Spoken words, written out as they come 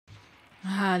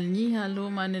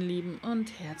Hallo meine Lieben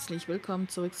und herzlich willkommen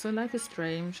zurück zu Life is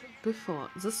Strange Before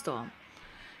the Storm.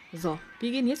 So,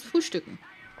 wir gehen jetzt frühstücken.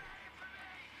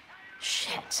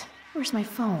 Shit, where's my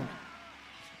phone?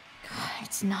 God,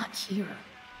 it's not here.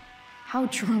 How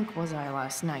drunk was I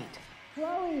last night?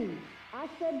 Chloe, I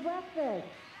said breakfast.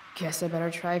 Guess I better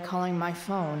try calling my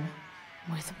phone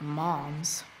with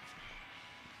Mom's.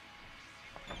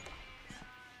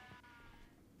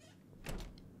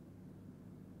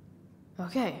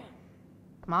 Okay.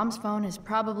 Mom's phone is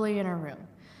probably in her room.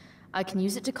 I can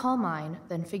use it to call mine,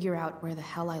 then figure out where the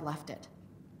hell I left it.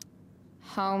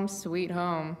 Home sweet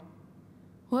home.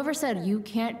 Whoever said you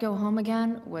can't go home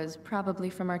again was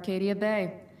probably from Arcadia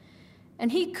Bay.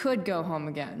 And he could go home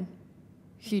again.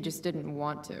 He just didn't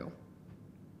want to.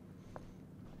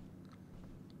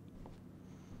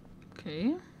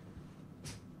 Okay.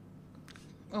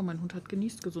 Oh, mein Hund hat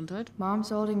genießt. Gesundheit.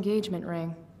 Mom's old engagement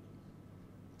ring.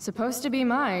 Supposed to be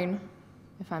mine,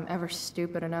 if I'm ever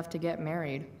stupid enough to get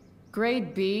married.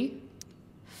 Grade B?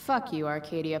 Fuck you,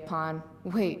 Arcadia Pawn.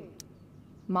 Wait,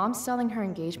 Mom's selling her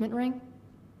engagement ring?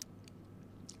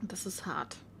 Das ist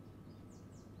hart.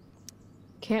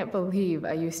 Can't believe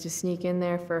I used to sneak in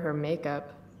there for her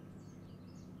makeup.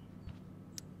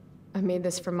 I made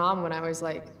this for Mom when I was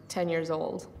like 10 years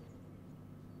old.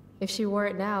 If she wore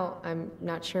it now, I'm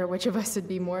not sure which of us would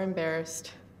be more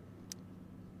embarrassed.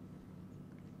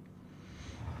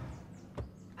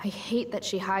 I hate that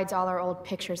she hides all our old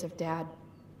pictures of Dad.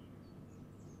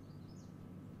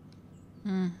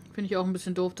 Finde ich auch ein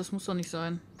bisschen doof. Das muss doch nicht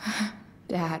sein.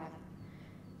 Dad,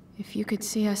 if you could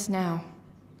see us now.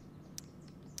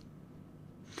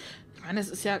 Ich meine, es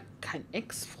ist ja kein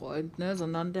Ex-Freund, ne?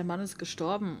 Sondern der Mann ist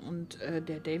gestorben und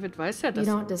der David weiß ja, You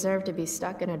don't deserve to be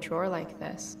stuck in a drawer like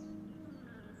this.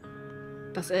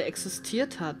 dass er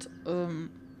existiert hat.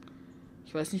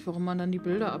 Ich weiß nicht, warum man dann die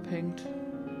Bilder abhängt.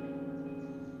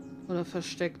 Oder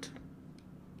versteckt.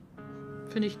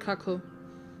 Finde ich kacke.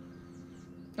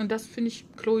 Und das finde ich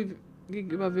Chloe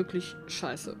gegenüber wirklich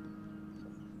scheiße.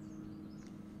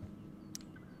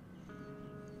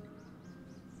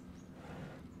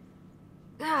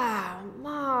 Ah,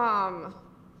 Mom.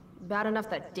 Bad enough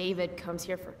that David comes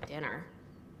here for dinner.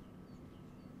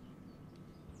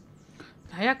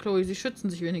 Naja, Chloe, sie schützen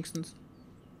sich wenigstens.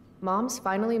 Mom's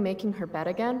finally making her bed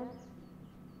again?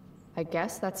 I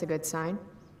guess that's a good sign.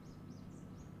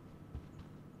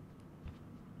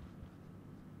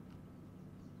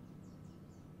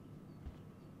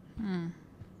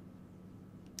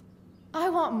 I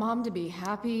want Mom to be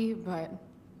happy, but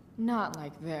not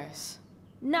like this.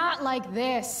 Not like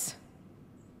this!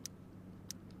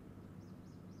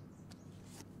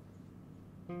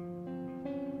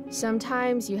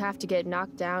 Sometimes you have to get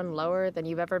knocked down lower than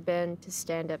you've ever been to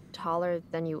stand up taller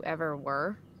than you ever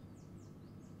were.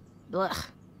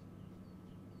 Blech.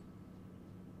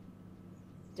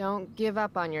 Don't give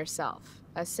up on yourself.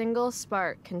 A single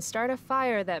spark can start a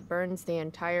fire that burns the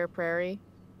entire prairie.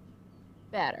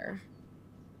 Better.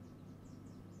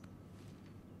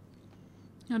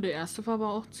 Ja, der erste war aber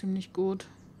auch ziemlich gut.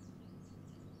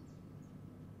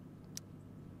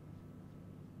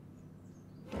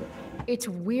 It's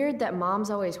weird that Mom's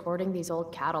always hoarding these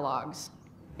old catalogs.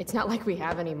 It's not like we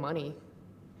have any money.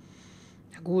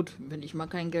 Ja gut, wenn ich mal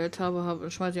kein Geld habe,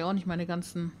 schmeiße ich auch nicht meine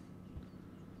ganzen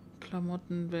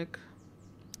Klamotten weg.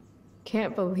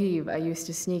 Can't believe I used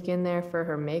to sneak in there for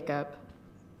her makeup.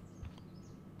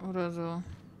 Oder so.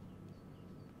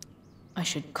 I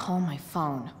should call my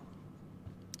phone.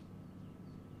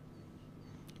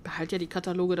 Behalt ja die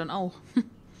Kataloge dann auch.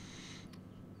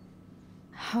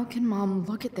 How can Mom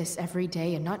look at this every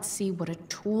day and not see what a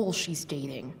tool she's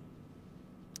dating?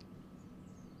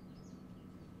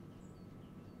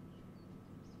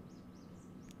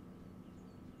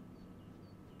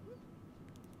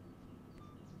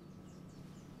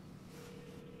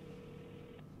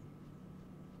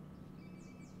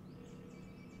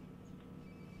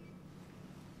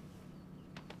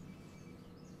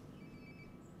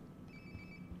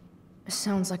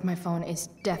 Sounds like my phone is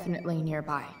definitely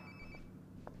nearby.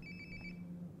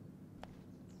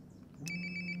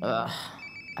 Ugh,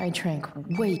 I drank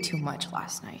way too much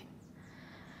last night.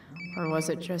 Or was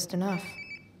it just enough?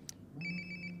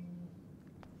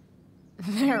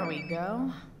 There we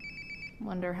go.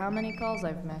 Wonder how many calls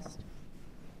I've missed.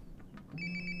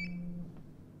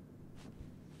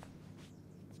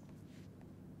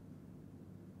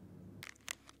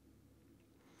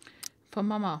 Von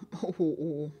Mama.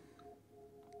 Oh.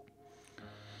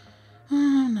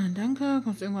 Nein, danke.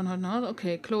 Kommst irgendwann heute nach Hause?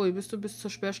 Okay, Chloe, bist du bis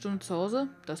zur Sperrstunde zu Hause?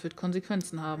 Das wird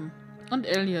Konsequenzen haben. Und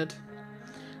Elliot.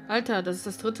 Alter, das ist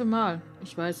das 3. Mal.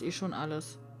 Ich weiß eh schon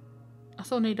alles.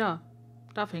 Achso, nee, da.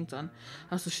 Da fängt's an.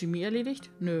 Hast du Chemie erledigt?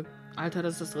 Nö. Alter,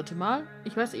 das ist das 3. Mal.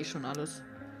 Ich weiß eh schon alles.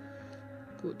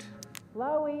 Gut.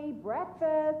 Chloe,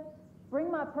 breakfast. Bring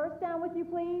my purse down with you,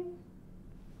 please.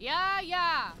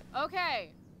 Yeah,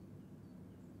 okay.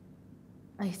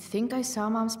 I think I saw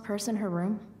Mom's purse in her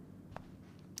room.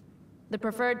 The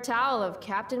preferred towel of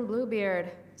Captain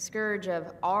Bluebeard, scourge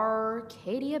of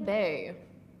Arcadia Bay.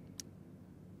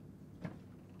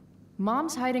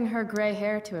 Mom's hiding her gray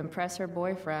hair to impress her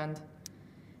boyfriend.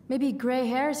 Maybe gray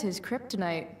hair's his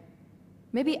kryptonite.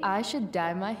 Maybe I should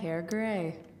dye my hair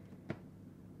gray.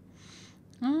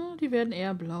 Ah, die werden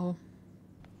eher blau.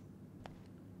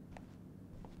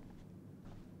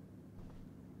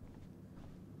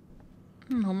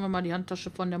 Holen wir mal die Handtasche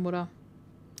von der Mutter.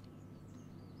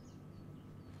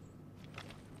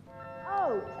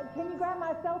 Oh, can you grab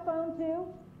my cell phone too?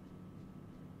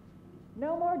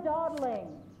 No more dawdling.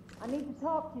 I need to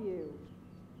talk to you.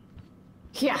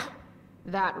 Yeah,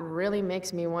 that really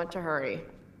makes me want to hurry.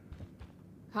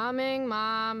 Coming,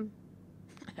 Mom.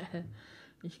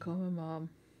 Ich komme, Mom.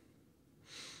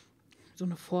 So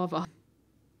eine Vorwahl.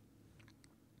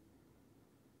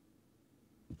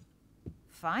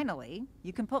 Finally,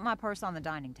 you can put my purse on the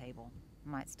dining table.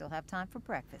 Might still have time for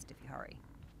breakfast if you hurry.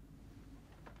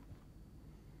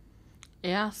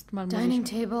 Erstmal Dining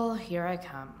table, here I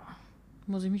come.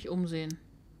 muss ich mich umsehen.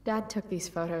 Dad took these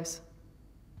photos.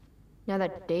 Now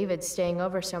that David's staying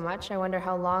over so much, I wonder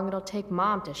how long it'll take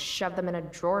Mom to shove them in a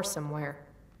drawer somewhere.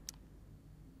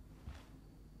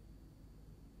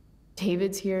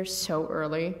 David's here so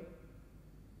early.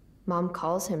 Mom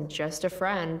calls him just a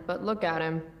friend, but look at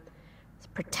him. He's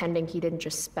pretending he didn't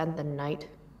just spend the night.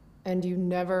 And you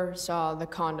never saw the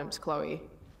condoms, Chloe.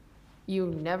 You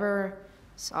never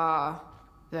saw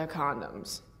the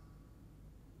condoms.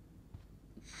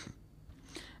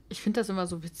 Ich finde das immer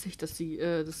so witzig, dass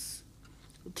dass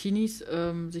Teenies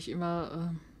sich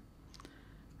immer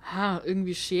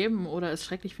irgendwie schämen oder es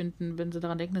schrecklich finden, wenn sie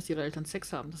daran denken, dass ihre Eltern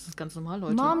Sex haben. Das ist ganz normal,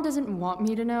 Leute. Mom doesn't want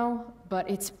me to know, but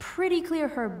it's pretty clear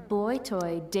her boy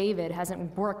toy, David,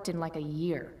 hasn't worked in like a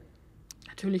year.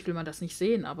 Natürlich will man das nicht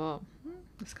sehen, aber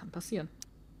das kann passieren.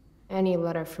 Any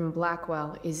letter from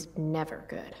Blackwell is never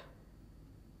good.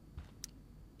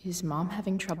 Is Mom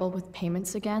having trouble with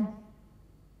payments again?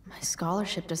 My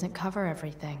scholarship doesn't cover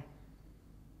everything.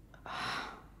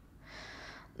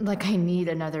 Like I need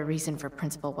another reason for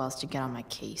Principal Wells to get on my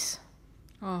case.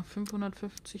 Ah,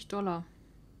 $550.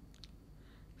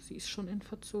 Sie ist schon in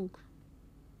Verzug.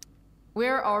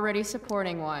 We're already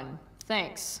supporting one.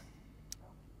 Thanks.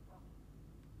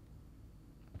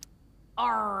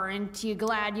 Aren't you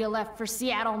glad you left for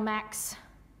Seattle, Max?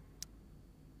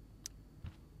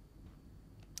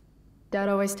 Dad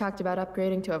always talked about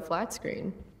upgrading to a flat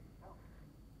screen.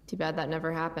 Too bad that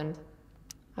never happened.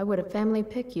 I would have family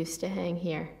pic used to hang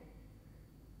here.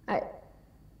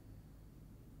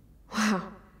 Wow.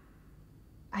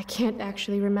 I can't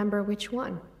actually remember which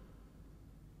one.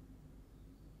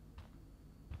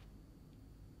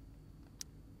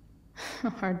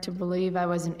 Hard to believe I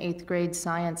was an 8th grade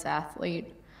science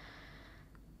athlete.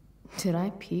 Did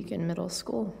I peak in middle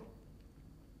school?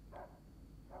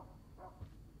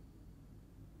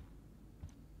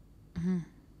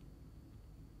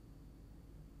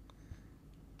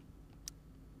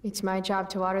 It's my job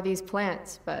to water these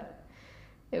plants, but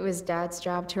it was Dad's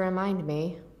job to remind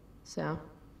me, so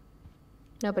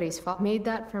nobody's fault. Made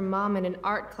that for Mom in an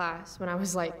art class when I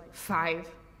was like 5.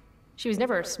 She was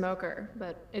never a smoker,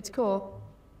 but it's cool.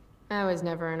 I was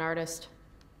never an artist.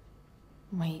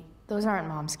 Wait, those aren't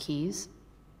Mom's keys.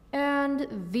 And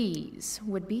these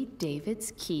would be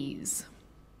David's keys.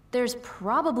 There's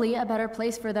probably a better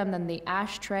place for them than the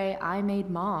ashtray I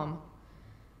made Mom.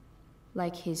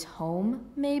 Like his home,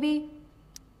 maybe?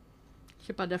 Ich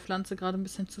habe bei der Pflanze gerade ein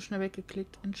bisschen zu schnell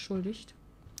weggeklickt. Entschuldigt.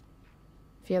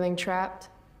 Feeling trapped?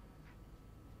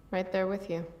 Right there with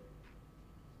you.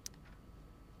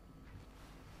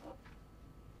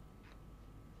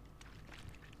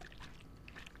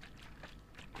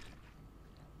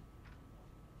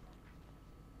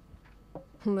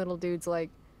 Little dude's like,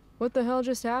 what the hell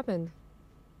just happened?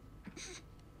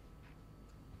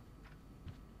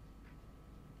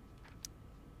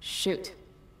 Shoot.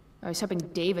 I was hoping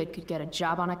David could get a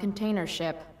job on a container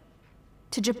ship.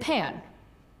 To Japan.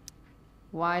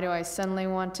 Why do I suddenly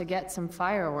want to get some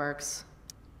fireworks?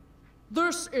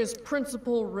 This is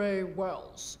Principal Ray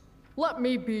Wells. Let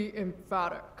me be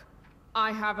emphatic.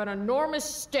 I have an enormous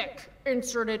stick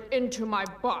inserted into my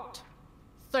butt.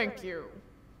 Thank you.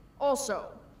 Also,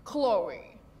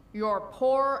 Chloe, you're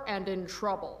poor and in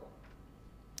trouble.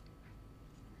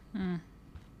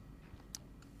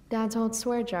 Dad's old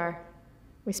swear jar.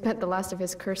 We spent the last of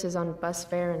his curses on bus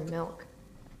fare and milk.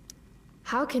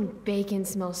 How can bacon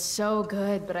smell so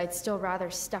good, but I'd still rather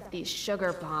stuff these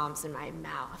sugar bombs in my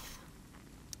mouth?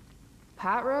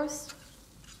 Pot roast?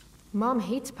 Mom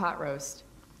hates pot roast.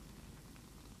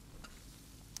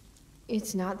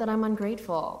 It's not that I'm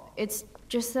ungrateful. It's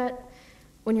just that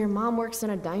when your mom works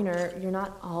in a diner, you're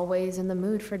not always in the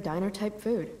mood for diner-type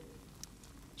food.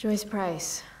 Joyce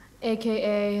Price,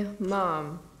 aka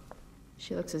Mom.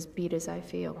 She looks as beat as I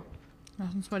feel.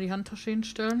 Lass uns mal die Handtasche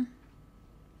hinstellen.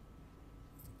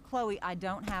 Chloe, I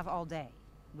don't have all day.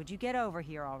 Would you get over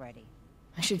here already?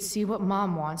 I should see what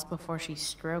Mom wants before she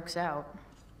strokes out.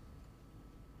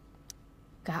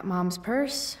 Got Mom's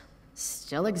purse,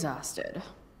 still exhausted.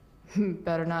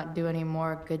 Better not do any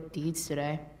more good deeds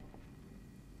today.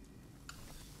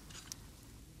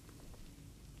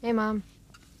 Hey, Mom.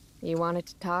 You wanted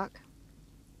to talk?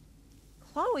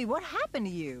 Chloe, what happened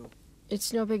to you?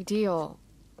 It's no big deal.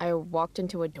 I walked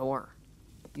into a door.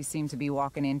 You seem to be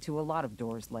walking into a lot of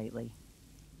doors lately.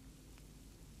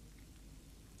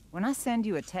 When I send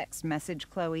you a text message,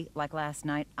 Chloe, like last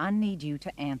night, I need you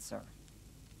to answer.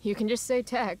 You can just say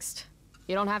text.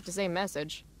 You don't have to say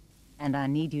message. And I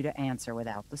need you to answer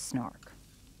without the snark.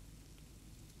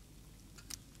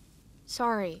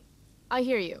 Sorry. I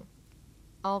hear you.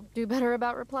 I'll do better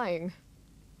about replying.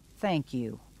 Thank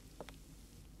you.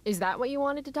 Is that what you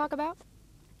wanted to talk about?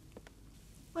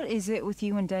 What is it with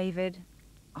you and David?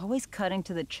 Always cutting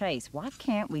to the chase. Why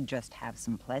can't we just have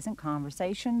some pleasant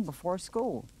conversation before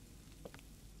school?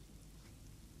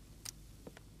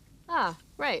 Ah,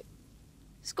 right.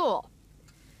 School.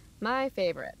 My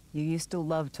favorite. You used to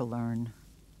love to learn.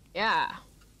 Yeah.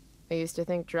 I used to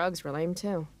think drugs were lame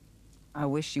too. I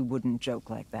wish you wouldn't joke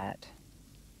like that.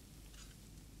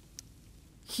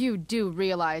 You do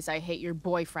realize I hate your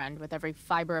boyfriend with every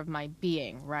fiber of my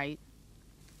being, right?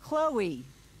 Chloe!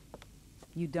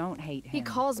 You don't hate him. He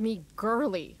calls me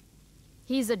girly.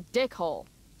 He's a dickhole.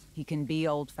 He can be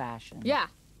old-fashioned. Yeah,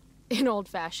 an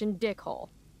old-fashioned dickhole.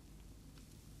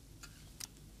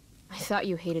 I thought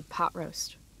you hated pot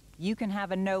roast. You can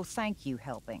have a no thank you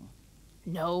helping.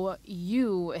 No,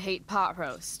 you hate pot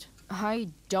roast. I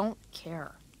don't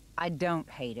care. I don't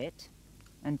hate it.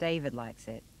 And David likes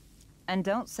it. And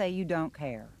don't say you don't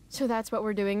care. So that's what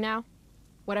we're doing now?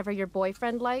 Whatever your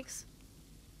boyfriend likes?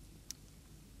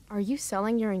 Are you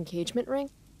selling your engagement ring?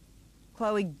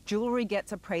 Chloe, jewelry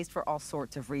gets appraised for all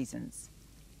sorts of reasons.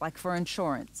 Like for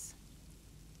insurance.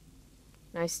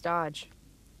 Nice dodge.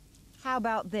 How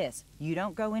about this? You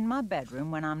don't go in my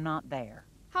bedroom when I'm not there.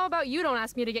 How about you don't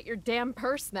ask me to get your damn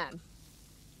purse then?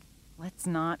 Let's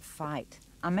not fight.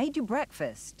 I made you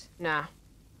breakfast. Nah,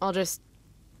 I'll just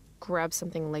grab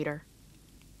something later.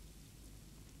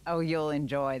 Oh, you'll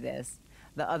enjoy this.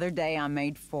 The other day I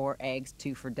made 4 eggs,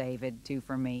 2 for David, 2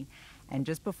 for me. And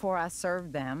just before I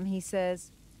served them, he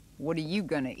says, "What are you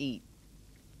gonna eat?"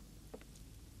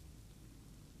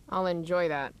 I'll enjoy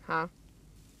that, huh?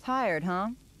 Tired,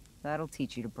 huh? That'll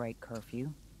teach you to break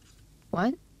curfew.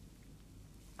 What?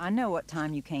 I know what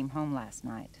time you came home last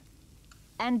night.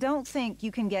 And don't think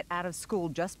you can get out of school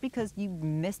just because you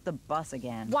missed the bus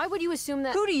again. Why would you assume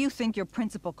that— Who do you think your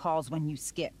principal calls when you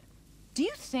skip? Do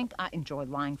you think I enjoy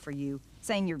lying for you?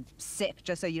 Saying you're sick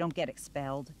just so you don't get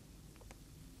expelled?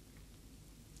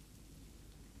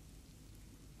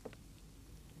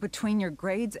 Between your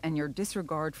grades and your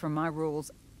disregard for my rules,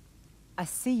 I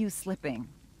see you slipping.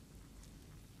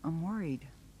 I'm worried.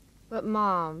 But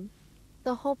Mom,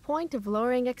 the whole point of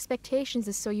lowering expectations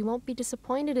is so you won't be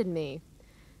disappointed in me.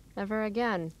 Never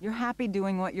again. You're happy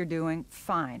doing what you're doing?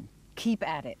 Fine. Keep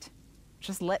at it.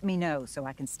 Just let me know so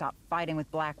I can stop fighting with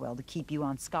Blackwell to keep you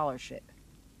on scholarship.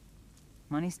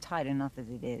 Money's tight enough as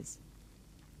it is.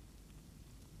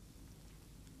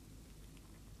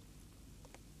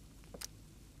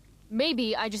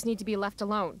 Maybe I just need to be left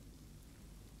alone.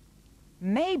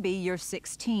 Maybe you're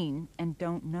 16 and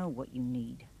don't know what you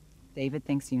need. David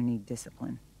thinks you need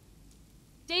discipline.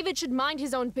 David should mind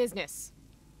his own business.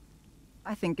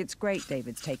 I think it's great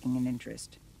David's taking an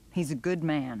interest. He's a good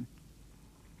man.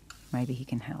 Maybe he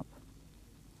can help.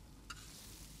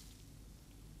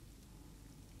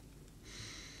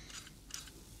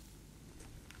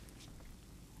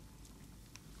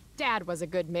 Dad was a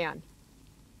good man.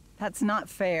 That's not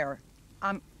fair.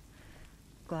 I'm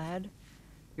glad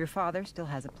your father still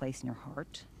has a place in your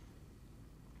heart.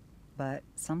 But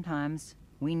sometimes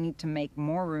we need to make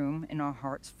more room in our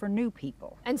hearts for new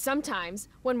people. And sometimes,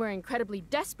 when we're incredibly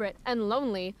desperate and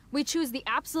lonely, we choose the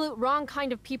absolute wrong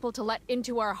kind of people to let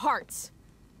into our hearts.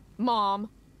 Mom.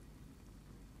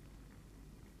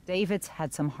 David's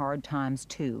had some hard times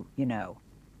too, you know.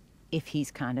 If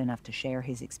he's kind enough to share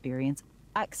his experience,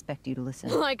 I expect you to listen.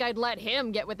 Like I'd let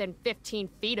him get within 15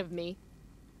 feet of me.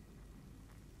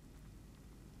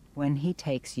 When he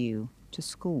takes you to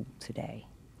school today,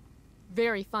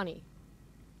 Very funny.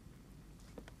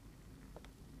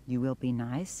 you will be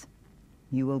nice,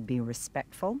 you will be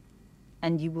respectful,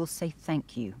 and you will say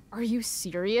thank you. Are you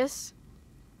serious?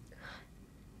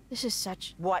 This is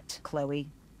such... What, Chloe?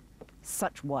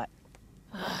 Such what?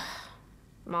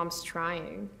 Mom's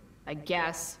trying, I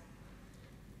guess.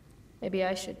 Maybe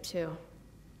I should too.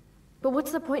 But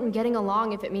what's the point in getting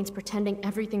along if it means pretending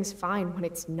everything's fine when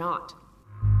it's not?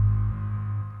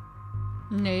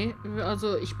 Nee,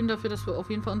 also ich bin dafür, dass wir auf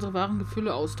jeden Fall unsere wahren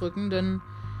Gefühle ausdrücken, denn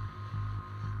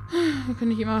wir können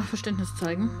nicht immer Verständnis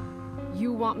zeigen.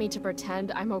 You want me to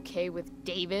pretend I'm okay with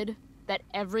David? That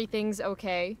everything's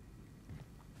okay?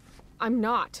 I'm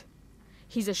not.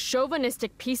 He's a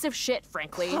chauvinistic piece of shit,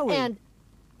 frankly, Chloe, and...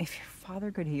 if your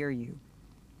father could hear you.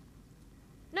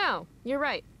 No, you're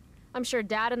right. I'm sure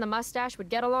Dad and the mustache would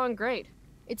get along great.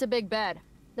 It's a big bed.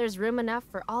 There's room enough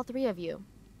for all three of you.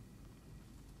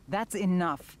 That's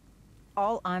enough.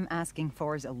 All I'm asking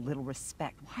for is a little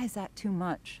respect. Why is that too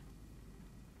much?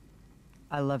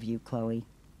 I love you, Chloe.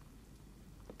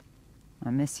 I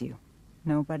miss you.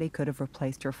 Nobody could have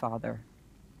replaced your father.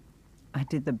 I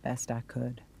did the best I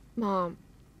could. Mom,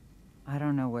 I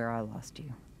don't know where I lost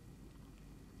you.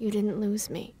 You didn't lose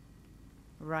me.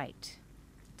 Right.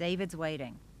 David's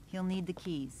waiting. He'll need the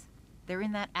keys. They're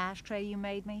in that ashtray you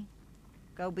made me.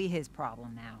 Go be his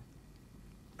problem now.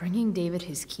 Bringing David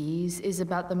his keys is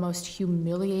about the most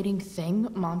humiliating thing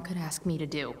Mom could ask me to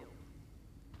do.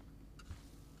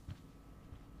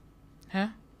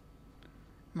 Hä?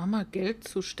 Mama Geld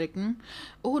zustecken?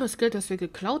 Oh, das Geld, das wir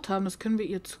geklaut haben, das können wir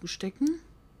ihr zustecken?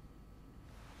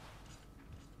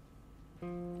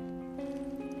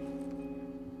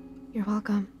 You're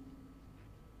welcome.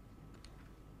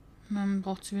 Dann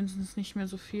braucht sie wenigstens nicht mehr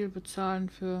so viel bezahlen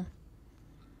für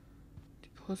die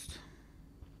Post.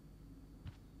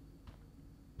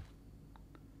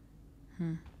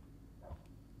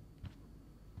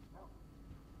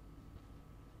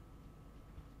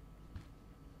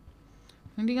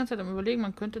 Ich bin die ganze Zeit am Überlegen,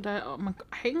 man könnte da,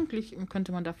 eigentlich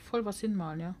könnte man da voll was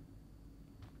hinmalen, ja.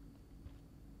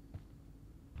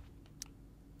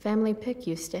 Family pic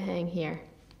used to hang here.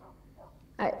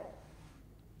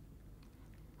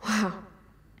 Wow.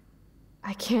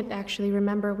 I can't actually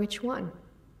remember which one.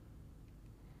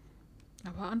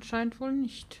 Aber anscheinend wohl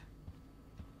nicht.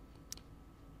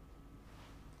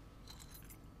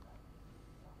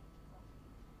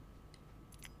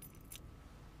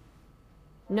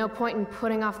 No point in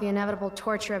putting off the inevitable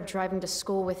torture of driving to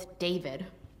school with David.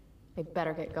 I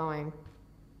better get going.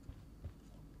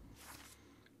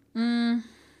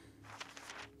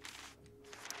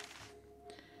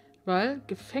 Weil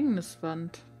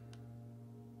Gefängniswand.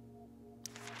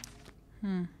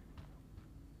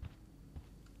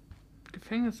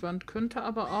 Gefängniswand könnte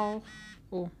aber auch...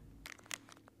 Oh.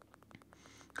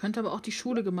 Könnte aber auch die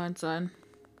Schule gemeint sein.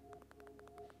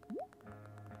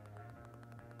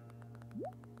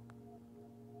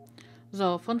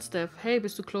 So, von Steph. Hey,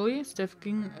 bist du Chloe? Steph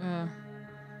ging,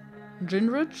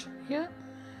 Ginrich hier?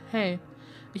 Hey,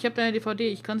 ich habe deine DVD.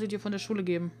 Ich kann sie dir von der Schule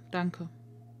geben. Danke.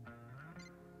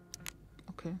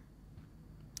 Okay.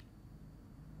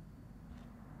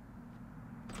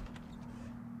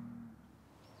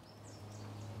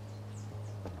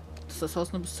 Dass das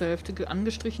Haus nur bis zur Hälfte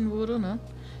angestrichen wurde, ne?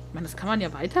 Ich meine, das kann man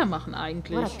ja weitermachen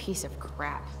eigentlich. What a piece of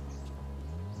crap.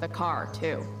 The car,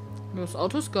 too. Das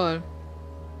Auto ist geil.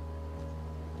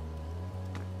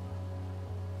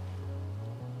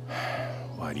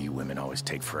 Why do you women always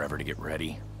take forever to get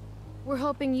ready? we're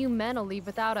hoping you men will leave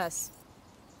without us.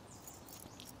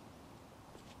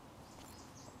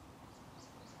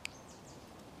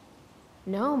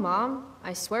 No, Mom.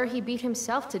 I swear he beat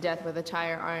himself to death with a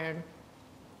tire iron.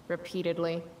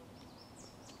 Repeatedly.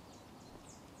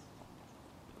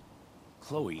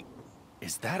 Chloe,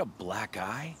 is that a black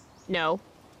eye? No.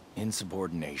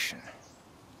 Insubordination.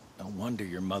 No wonder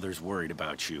your mother's worried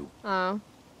about you. Oh,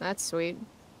 that's sweet.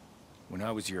 When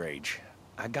I was your age,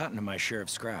 I got into my share of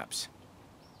scraps.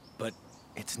 But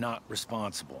it's not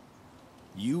responsible.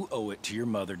 You owe it to your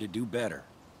mother to do better.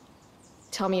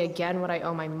 Tell me again what I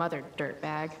owe my mother,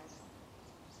 dirtbag.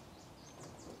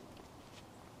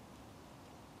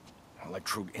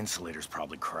 Electrode insulator's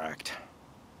probably cracked.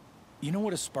 You know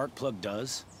what a spark plug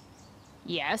does?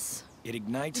 Yes. It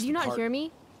ignites Did you the not part- hear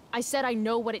me? I said I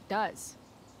know what it does.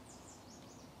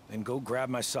 Then go grab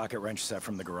my socket wrench set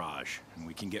from the garage, and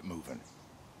we can get moving.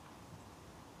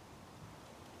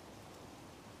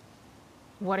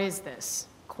 What is this?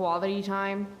 Quality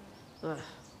time? Ugh.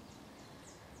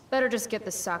 Better just get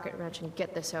the socket wrench and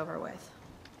get this over with.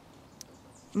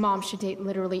 Mom should date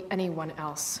literally anyone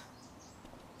else.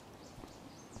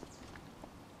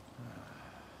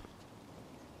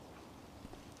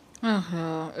 Ach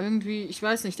ja, irgendwie, ich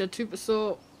weiß nicht, der Typ ist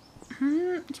so,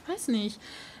 ich weiß nicht.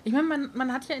 Ich meine,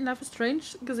 man hat ja in Life is Strange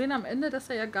gesehen am Ende, dass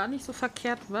er ja gar nicht so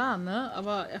verkehrt war, ne?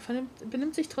 Aber er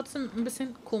benimmt sich trotzdem ein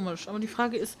bisschen komisch. Aber die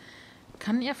Frage ist,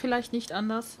 kann er vielleicht nicht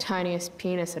anders? Tiniest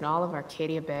penis in all of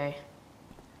Arcadia Bay.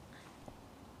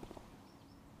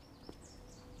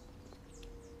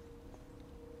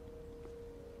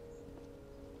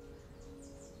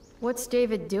 What's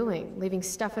David doing, leaving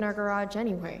stuff in our garage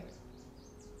anyway?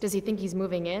 Does he think he's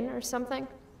moving in or something?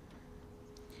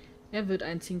 Er wird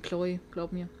einziehen, Chloe.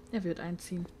 Glaub mir, er wird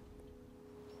einziehen.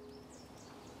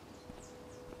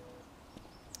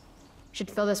 Should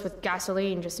fill this with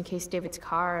gasoline just in case David's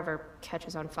car ever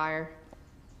catches on fire.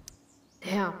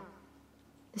 Damn.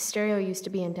 The stereo used to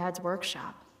be in Dad's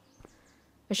workshop.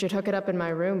 I should hook it up in my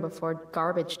room before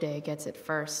garbage day gets it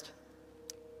first.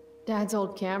 Dad's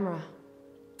old camera.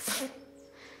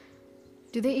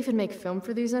 Do they even make film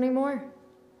for these anymore?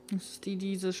 Das ist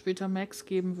die es später Max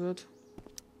geben wird.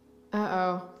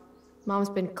 Uh-oh. Mom's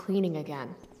been cleaning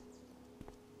again.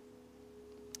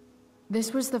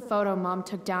 This was the photo Mom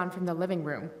took down from the living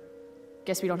room.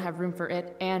 Guess we don't have room for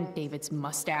it and David's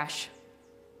mustache.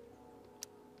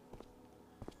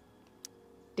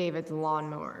 David's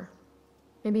lawnmower.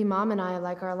 Maybe Mom and I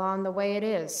like our lawn the way it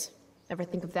is. Ever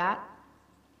think of that?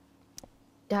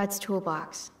 Dad's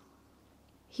toolbox.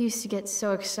 He used to get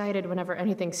so excited whenever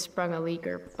anything sprung a leak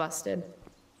or busted.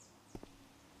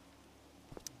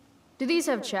 Do these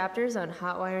have chapters on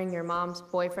hotwiring your mom's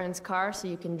boyfriend's car so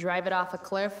you can drive it off a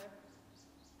cliff?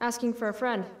 Asking for a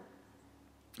friend.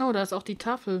 Oh, da ist auch die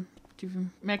Tafel, die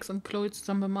Max und Chloe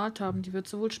zusammen bemalt haben. Die wird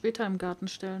sie wohl später im Garten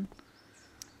stellen.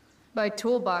 By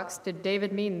toolbox, did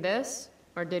David mean this?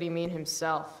 Or did he mean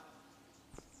himself?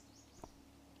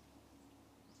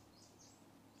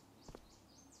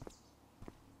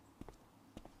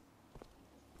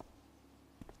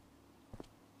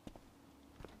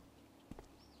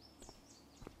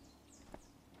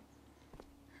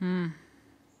 Hm.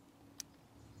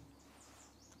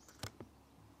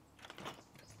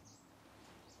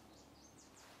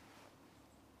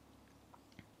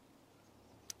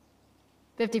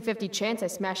 "50-50 chance I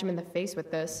smash him in the face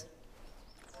with this.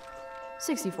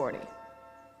 60-40.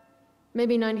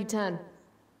 Maybe 90-10.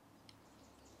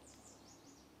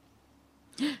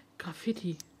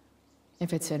 Graffiti.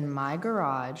 If it's in my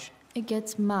garage, it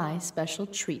gets my special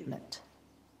treatment.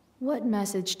 What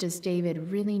message does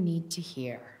David really need to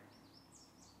hear?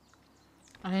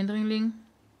 Eindringling.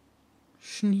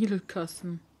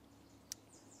 Schniedelkasten.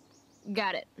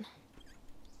 Got it.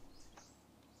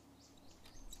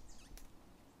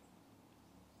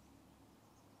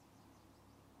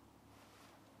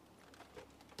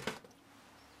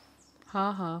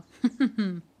 Haha.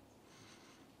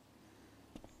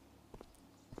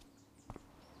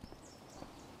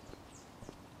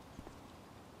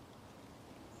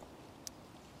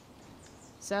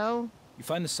 So? You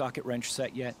find the socket wrench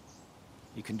set yet?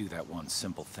 You can do that one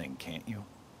simple thing, can't you?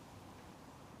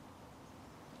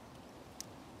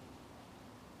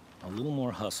 A little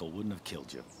more hustle wouldn't have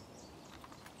killed you.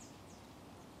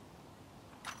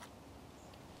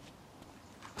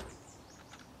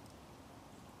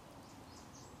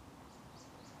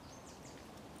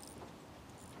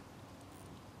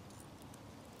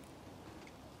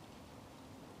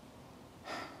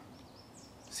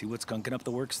 See what's gunking up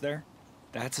the works there?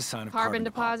 That's a sign of Carbon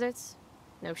deposits?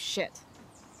 No shit.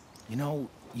 You know,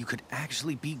 you could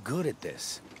actually be good at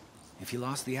this if you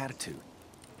lost the attitude.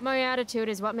 My attitude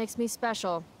is what makes me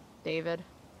special, David.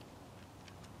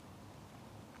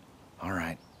 All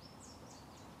right.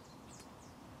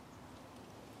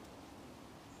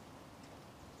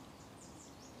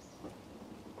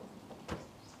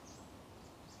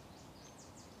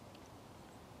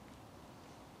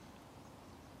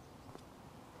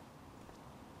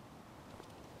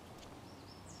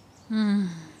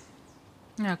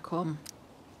 Ja, komm.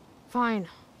 Fine.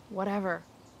 Whatever.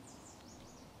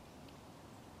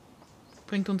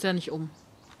 Bringt uns ja nicht um.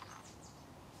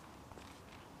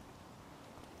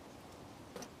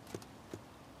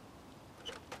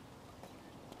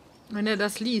 Wenn er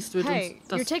das liest, wird Hey, uns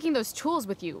das... you're taking those tools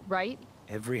with you, right?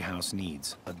 Every house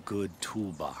needs a good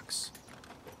toolbox.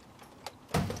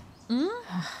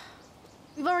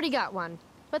 We've already got one,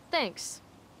 but thanks.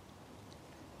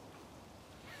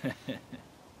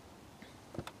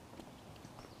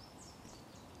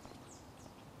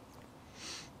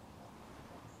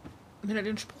 Wenn er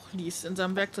den Spruch liest in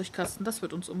seinem Werkzeugkasten. Das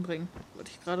wird uns umbringen,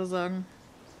 wollte ich gerade sagen.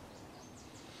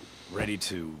 Ready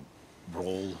to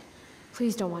roll?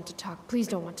 Please don't want to talk. Please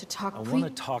don't want to talk. I want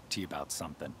to talk to you about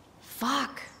something.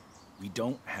 Fuck. We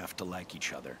don't have to like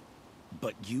each other,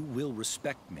 but you will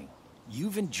respect me.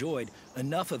 You've enjoyed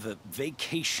enough of a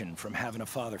vacation from having a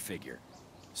father figure.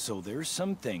 So there's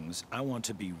some things I want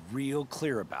to be real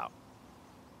clear about.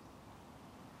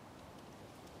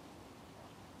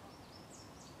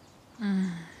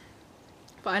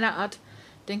 Auf eine Art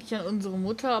denke ich an unsere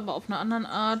Mutter, aber auf einer anderen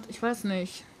Art, ich weiß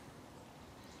nicht.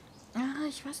 Ah,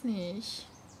 ich weiß nicht.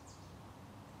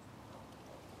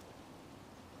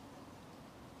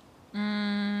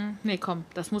 Nee, komm,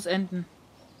 das muss enden.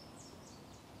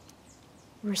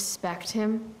 Respect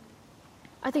him?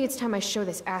 I think it's time I show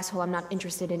this asshole I'm not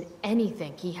interested in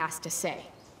anything he has to say.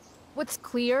 What's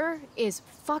clear is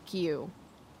fuck you.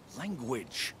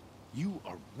 Language. You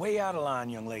are way out of line,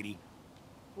 young lady.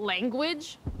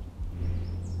 Language?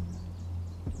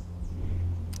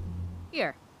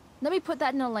 Here, let me put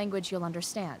that in a language you'll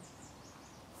understand.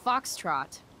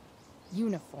 Foxtrot.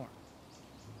 Uniform.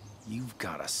 You've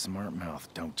got a smart mouth,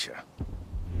 don't you?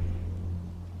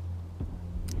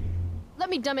 Let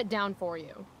me dumb it down for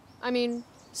you. I mean,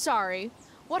 sorry.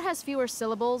 What has fewer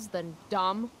syllables than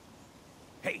dumb?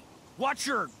 Hey, watch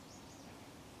your...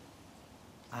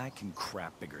 I can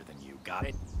crap bigger than you, got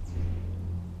it?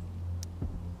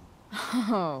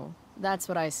 Oh, that's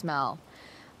what I smell.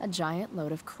 A giant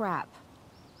load of crap.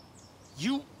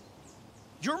 Your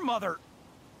mother...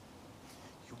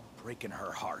 You're breaking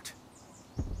her heart.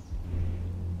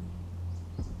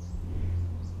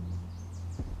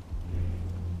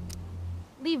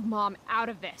 Leave Mom out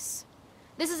of this.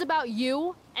 This is about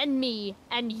you and me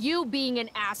and you being an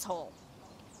asshole.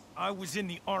 I was in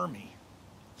the army.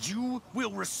 You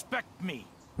will respect me.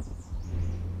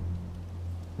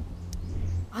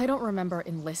 I don't remember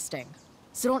enlisting,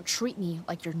 so don't treat me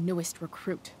like your newest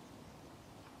recruit.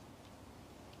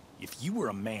 If you were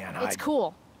a man, It's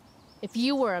cool. If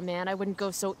you were a man, I wouldn't go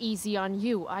so easy on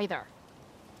you either.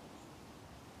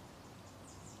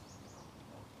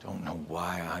 Don't know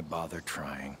why I bother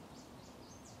trying.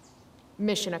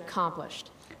 Mission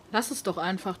accomplished. Lass es doch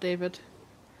einfach, David.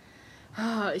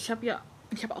 Ah, ich habe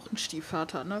auch einen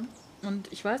Stiefvater, ne?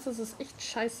 Und ich weiß, dass es echt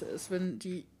scheiße ist, wenn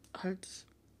die halt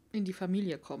in die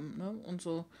Familie kommen, ne? Und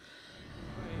so.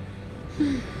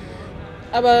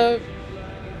 Aber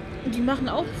die machen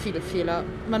auch viele Fehler.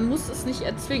 Man muss es nicht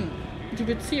erzwingen. Die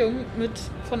Beziehung wird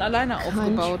von alleine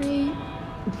aufgebaut. Country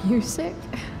music?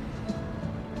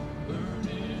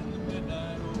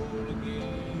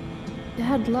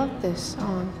 Dad loved this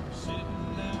song.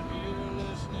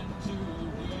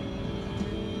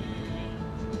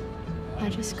 I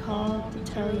just called to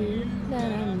tell you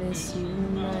that I miss you,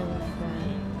 my old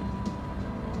friend.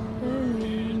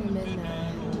 Early in the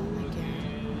midnight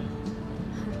again.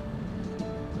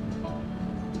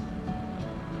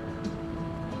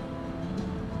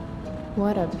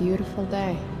 What a beautiful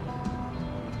day.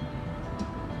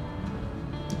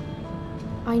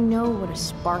 I know what a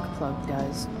spark plug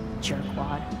does,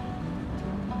 jerkwad.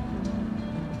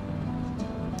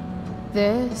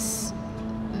 This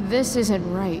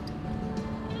isn't right.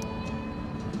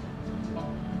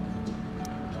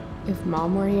 If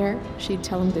Mom were here, she'd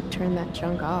tell him to turn that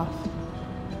junk off.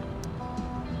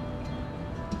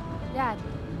 Dad,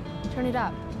 turn it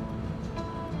up.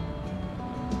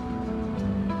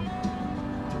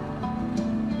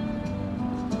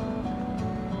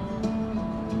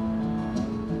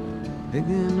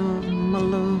 Picking up my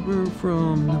lover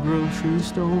from the grocery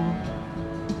store.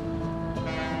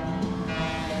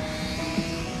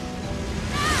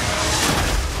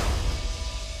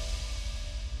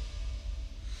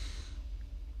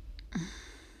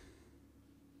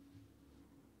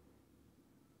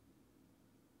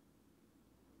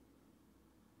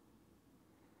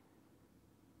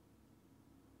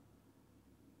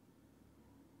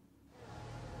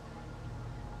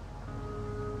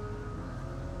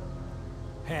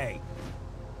 Hey,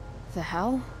 The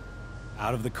hell?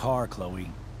 out of the car, Chloe.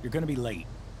 You're gonna be late.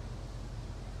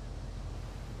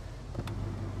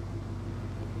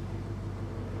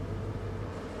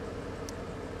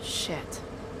 Shit.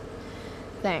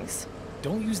 Thanks.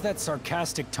 Don't use that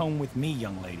sarcastic tone with me,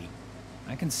 young lady.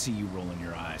 I can see you rolling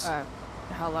your eyes.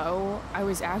 Hello? I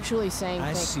was actually saying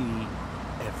I see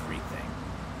everything.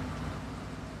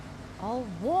 I'll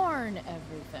warn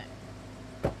everything.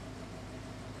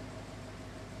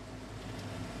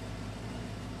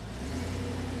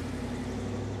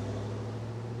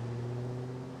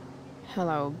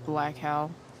 Hello, Black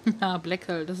Hell. Ah, Black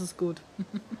Hole, das ist gut.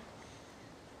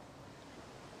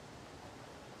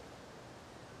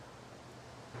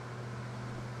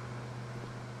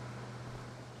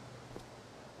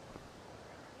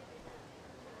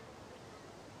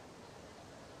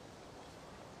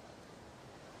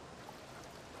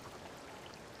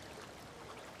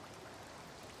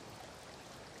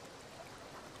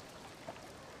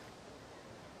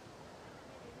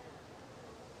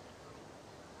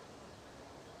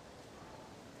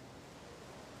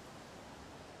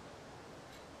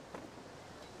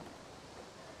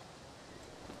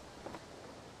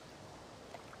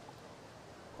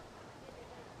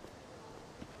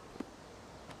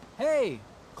 Hey,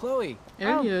 Chloe.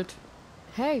 Elliot.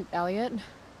 Hey, Elliot.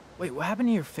 Wait, what happened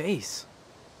to your face?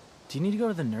 Do you need to go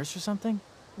to the nurse or something?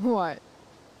 What?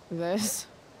 This?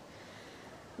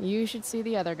 You should see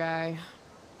the other guy.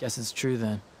 Guess it's true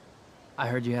then. I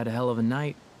heard you had a hell of a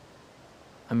night.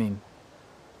 I mean,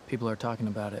 people are talking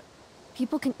about it.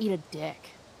 People can eat a dick.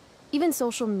 Even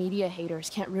social media haters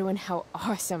can't ruin how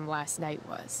awesome last night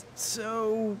was.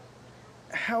 So,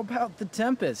 how about the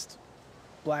Tempest?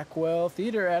 Blackwell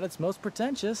Theater at its most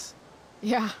pretentious.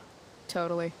 Yeah,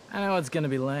 totally. I know it's gonna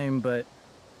be lame, but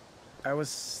I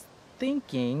was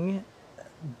thinking,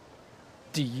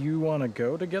 do you want to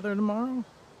go together tomorrow?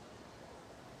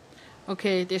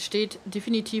 Okay, der steht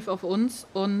definitiv auf uns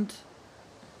und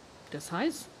der ist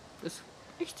heiß. Ist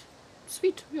echt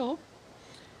sweet, ja.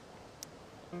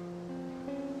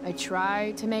 I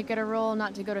try to make it a rule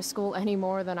not to go to school any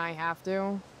more than I have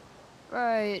to.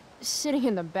 But sitting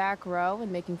in the back row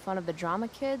and making fun of the drama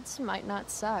kids might not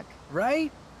suck.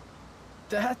 Right?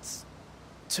 That's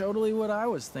totally what I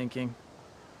was thinking.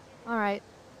 All right.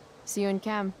 See you in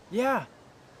chem. Yeah,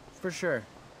 for sure.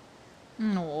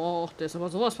 Oh, der ist aber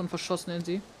sowas von verschossen in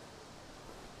sie.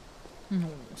 Oh,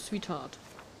 sweetheart.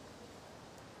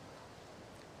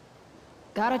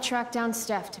 Gotta track down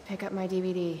Steph to pick up my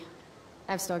DVD.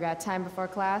 I've still got time before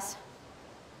class.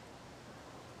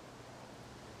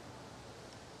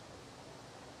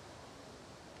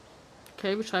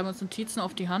 Okay, wir schreiben uns Notizen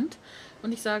auf die Hand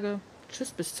und ich sage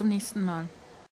tschüss, bis zum nächsten Mal.